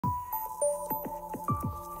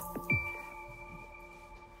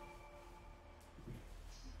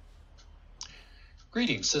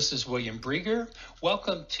Greetings, this is William Brieger.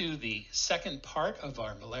 Welcome to the second part of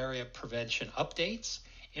our malaria prevention updates.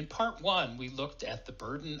 In part one, we looked at the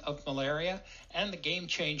burden of malaria and the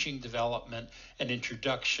game-changing development and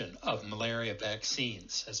introduction of malaria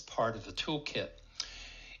vaccines as part of the toolkit.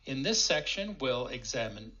 In this section, we'll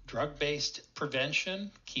examine drug-based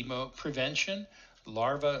prevention, chemo prevention,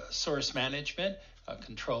 larva source management,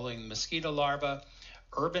 controlling mosquito larvae,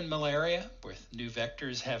 urban malaria, with new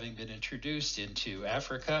vectors having been introduced into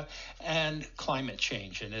Africa, and climate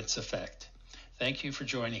change and its effect. Thank you for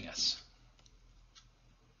joining us.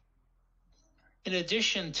 In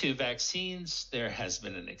addition to vaccines, there has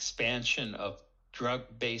been an expansion of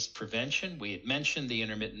drug-based prevention. We had mentioned the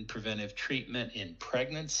intermittent preventive treatment in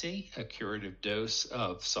pregnancy, a curative dose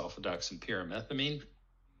of sulfadoxine pyrimethamine,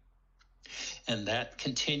 and that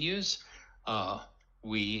continues.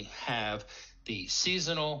 We have the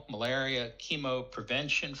seasonal malaria chemo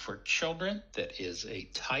prevention for children. That is a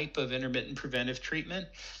type of intermittent preventive treatment.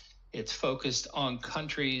 It's focused on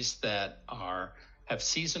countries that have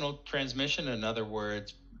seasonal transmission. In other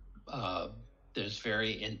words, there's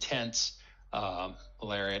very intense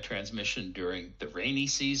malaria transmission during the rainy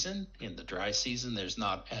season. In the dry season, there's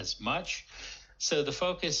not as much. So the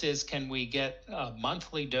focus is, can we get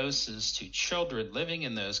monthly doses to children living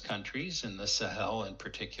in those countries, in the Sahel in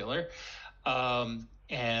particular,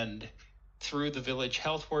 and through the village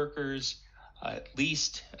health workers, at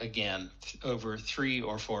least, again, over 3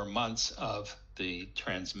 or 4 months of the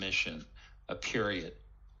transmission period.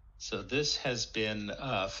 So this has been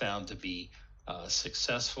found to be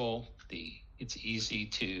successful. It's easy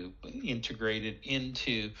to integrate it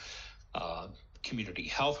into community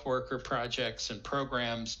health worker projects and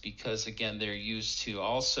programs because, again, they're used to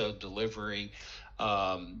also delivering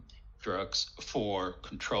drugs for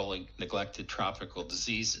controlling neglected tropical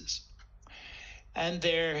diseases. And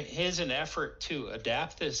there is an effort to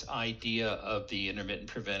adapt this idea of the intermittent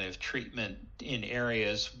preventive treatment in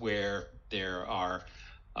areas where there are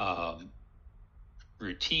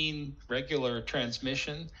routine, regular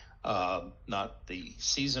transmission, not the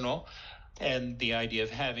seasonal, and the idea of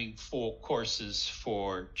having full courses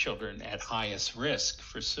for children at highest risk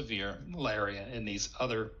for severe malaria in these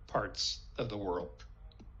other parts of the world.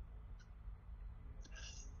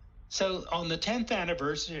 So on the 10th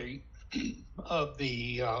anniversary of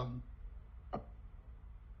the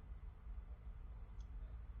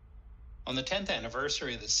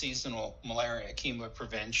seasonal malaria chemo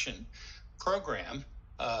prevention program,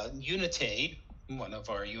 UNITAID, one of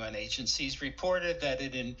our UN agencies, reported that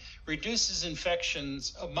it reduces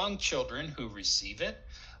infections among children who receive it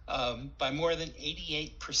by more than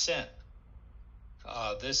 88%.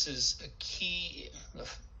 This is a key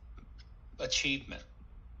achievement.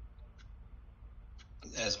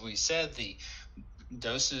 As we said, the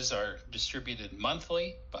doses are distributed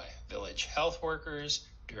monthly by village health workers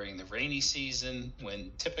during the rainy season,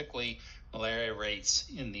 when typically malaria rates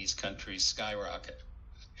in these countries skyrocket.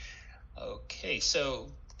 Okay,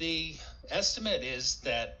 so the estimate is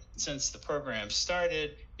that since the program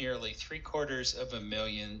started, nearly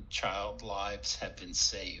 750,000 child lives have been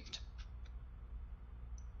saved.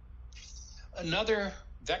 Another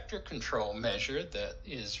vector control measure that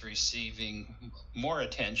is receiving more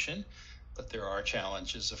attention, but there are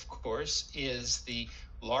challenges, of course, is the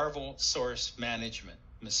larval source management.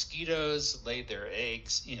 Mosquitoes lay their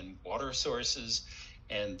eggs in water sources,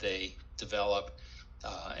 and they develop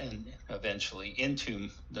and eventually into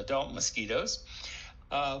adult mosquitoes.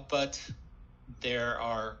 But there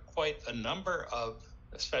are quite a number of,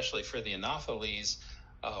 especially for the Anopheles,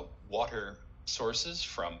 water sources,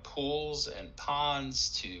 from pools and ponds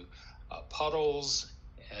to puddles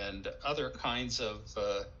and other kinds of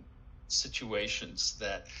situations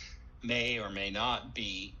that may or may not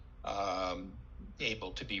be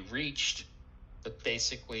able to be reached. But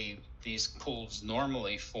basically, these pools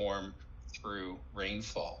normally form through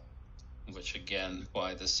rainfall, which again,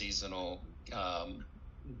 why the seasonal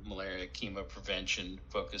malaria chemo prevention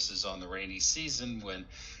focuses on the rainy season, when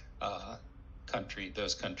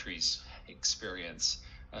those countries experience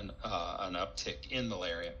an uptick in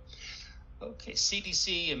malaria. Okay,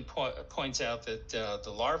 CDC points out that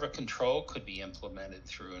the larva control could be implemented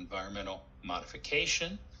through environmental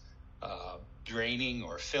modification, draining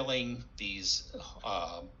or filling these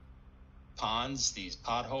ponds, these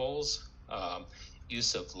potholes,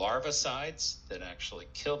 use of larvicides that actually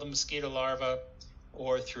kill the mosquito larva,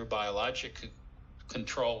 or through biologic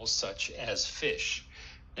controls such as fish.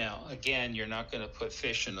 Now, again, you're not going to put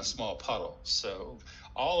fish in a small puddle. So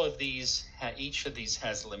all of these, each of these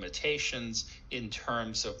has limitations in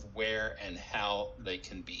terms of where and how they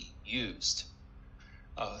can be used.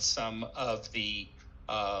 Some of the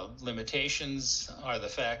Limitations are the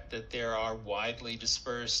fact that there are widely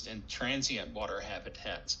dispersed and transient water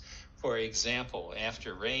habitats. For example,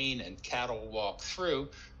 after rain and cattle walk through,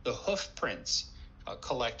 the hoof prints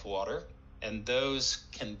collect water, and those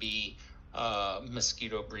can be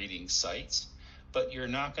mosquito breeding sites. But you're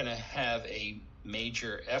not going to have a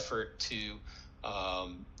major effort to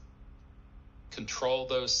control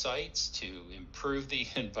those sites, to improve the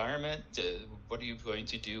environment. What are you going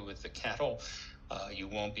to do with the cattle? You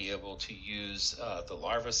won't be able to use the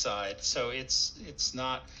larvicide. So it's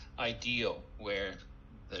not ideal where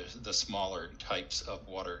the smaller types of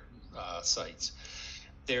water sites.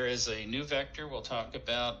 There is a new vector we'll talk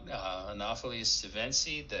about, Anopheles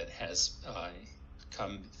stevensii, that has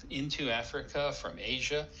come into Africa from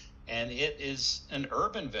Asia, and it is an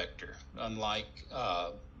urban vector, unlike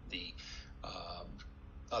the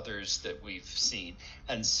others that we've seen.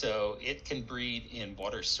 And so it can breed in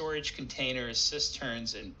water storage containers,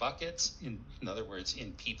 cisterns, and buckets, in other words,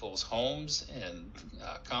 in people's homes and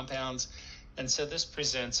compounds. And so this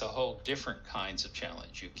presents a whole different kinds of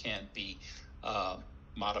challenge. You can't be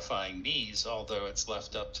modifying these, although it's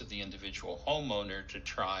left up to the individual homeowner to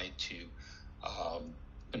try to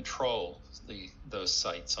control those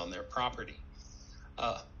sites on their property.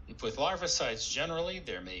 With larvicides generally,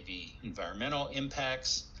 there may be environmental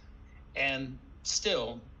impacts, and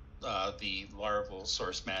still the larval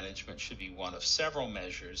source management should be one of several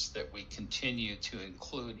measures that we continue to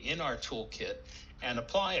include in our toolkit and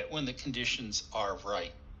apply it when the conditions are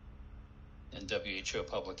right. And WHO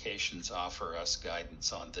publications offer us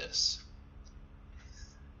guidance on this.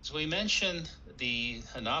 As we mentioned, the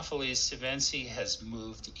Anopheles stevensii has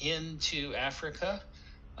moved into Africa.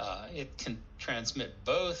 It can transmit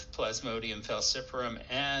both Plasmodium falciparum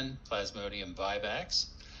and Plasmodium vivax.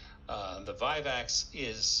 The vivax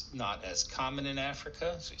is not as common in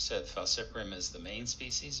Africa. As we said, falciparum is the main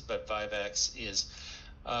species, but vivax is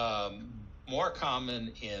more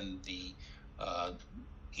common in the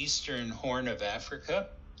eastern horn of Africa.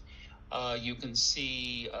 You can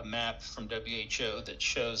see a map from WHO that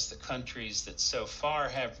shows the countries that so far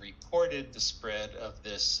have reported the spread of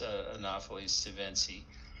this Anopheles stevensii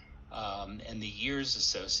and the years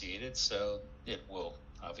associated, so it will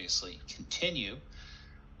obviously continue.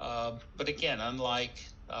 But again, unlike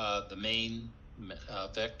the main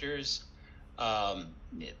vectors,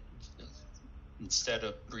 instead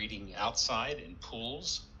of breeding outside in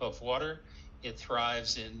pools of water, it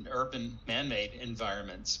thrives in urban man-made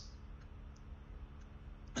environments.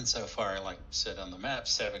 And so far, like I said on the map,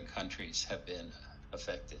 7 countries have been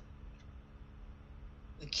affected.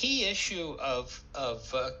 The key issue of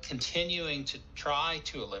continuing to try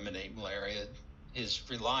to eliminate malaria is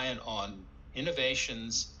reliant on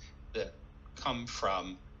innovations that come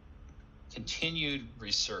from continued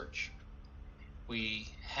research. We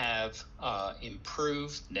have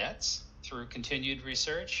improved nets through continued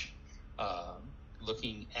research,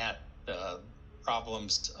 looking at the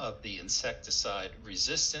problems of the insecticide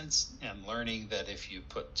resistance and learning that if you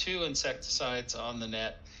put 2 insecticides on the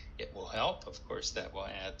net, it will help. Of course, that will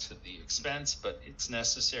add to the expense, but it's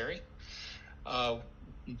necessary.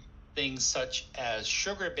 Things such as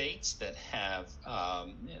sugar baits that have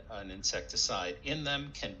an insecticide in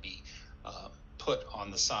them can be put on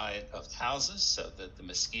the side of houses so that the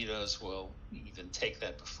mosquitoes will even take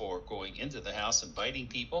that before going into the house and biting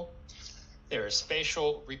people. There are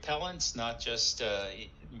spatial repellents, not just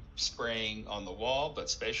spraying on the wall, but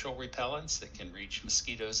spatial repellents that can reach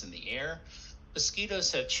mosquitoes in the air.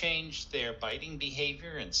 Mosquitoes have changed their biting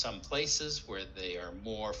behavior in some places where they are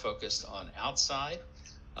more focused on outside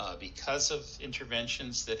because of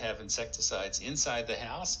interventions that have insecticides inside the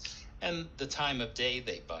house and the time of day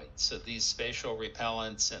they bite. So these spatial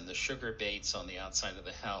repellents and the sugar baits on the outside of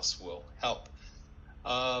the house will help.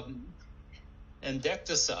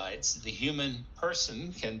 Insecticides, the human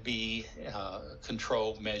person can be a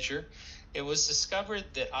control measure. It was discovered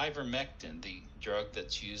that ivermectin, the drug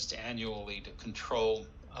that's used annually to control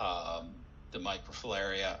the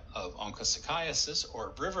microfilariae of onchocerciasis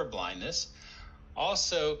or river blindness,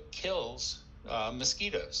 also kills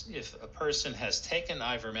mosquitoes. If a person has taken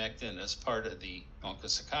ivermectin as part of the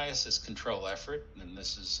onchocerciasis control effort, and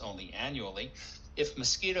this is only annually, if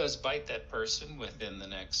mosquitoes bite that person within the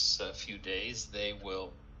next few days, they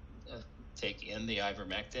will take in the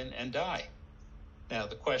ivermectin and die. Now,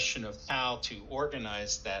 the question of how to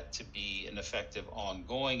organize that to be an effective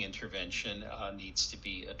ongoing intervention needs to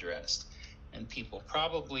be addressed. And people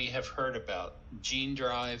probably have heard about gene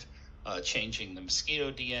drive, changing the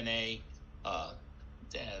mosquito DNA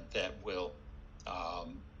that will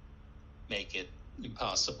make it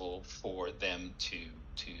impossible for them to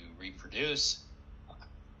reproduce.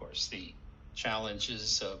 course, the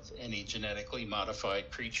challenges of any genetically modified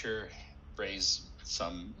creature raise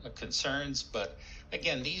some concerns, but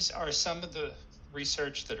again, these are some of the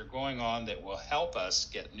research that are going on that will help us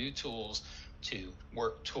get new tools to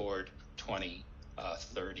work toward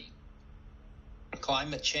 2030.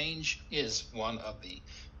 Climate change is one of the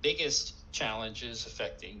biggest challenges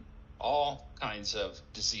affecting all kinds of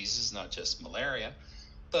diseases, not just malaria.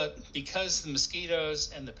 But because the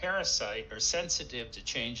mosquitoes and the parasite are sensitive to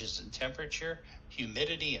changes in temperature,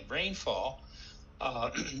 humidity, and rainfall,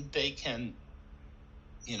 they can,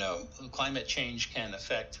 climate change can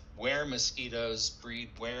affect where mosquitoes breed,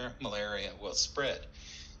 where malaria will spread.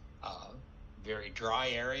 Very dry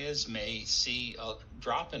areas may see a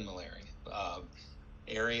drop in malaria.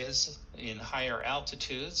 Areas in higher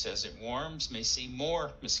altitudes, as it warms, may see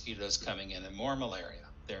more mosquitoes coming in and more malaria.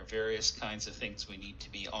 There are various kinds of things we need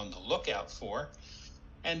to be on the lookout for.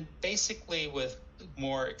 And basically, with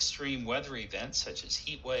more extreme weather events such as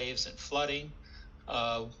heat waves and flooding,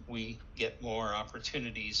 we get more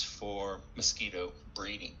opportunities for mosquito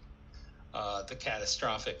breeding. The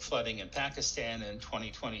catastrophic flooding in Pakistan in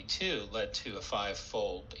 2022 led to a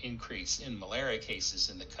 5-fold increase in malaria cases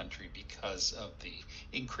in the country because of the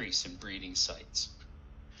increase in breeding sites.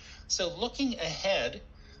 So looking ahead,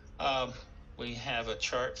 we have a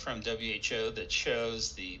chart from WHO that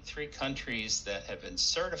shows the 3 countries that have been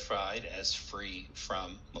certified as free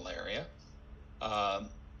from malaria.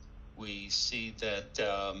 We see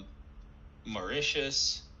that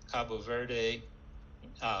Mauritius, Cabo Verde,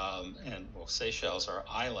 and Seychelles are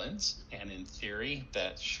islands, and in theory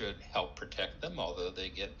that should help protect them, although they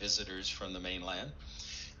get visitors from the mainland.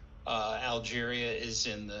 Algeria is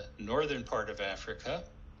in the northern part of Africa.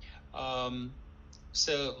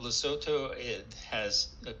 So Lesotho, it has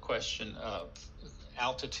a question of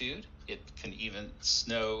altitude. It can even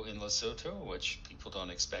snow in Lesotho, which people don't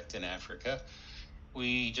expect in Africa.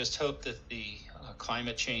 We just hope that the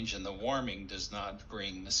climate change and the warming does not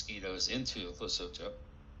bring mosquitoes into Lesotho.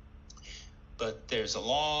 But there's a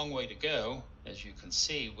long way to go, as you can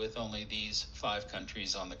see, with only these 5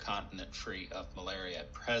 countries on the continent free of malaria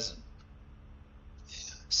at present.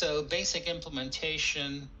 So basic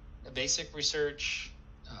implementation, basic research,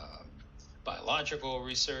 biological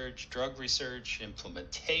research, drug research,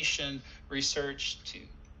 implementation research to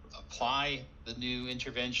apply the new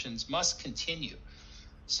interventions must continue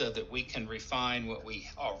so that we can refine what we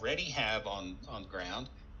already have on ground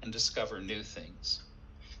and discover new things.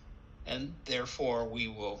 And therefore, we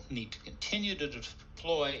will need to continue to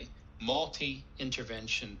deploy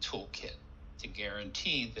multi-intervention toolkit to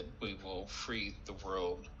guarantee that we will free the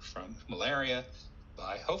world from malaria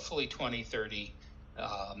by hopefully 2030,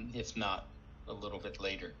 if not a little bit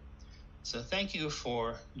later. So thank you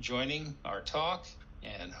for joining our talk,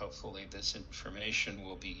 and hopefully this information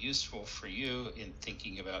will be useful for you in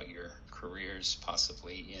thinking about your careers,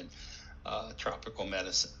 possibly in tropical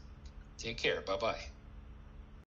medicine. Take care. Bye-bye.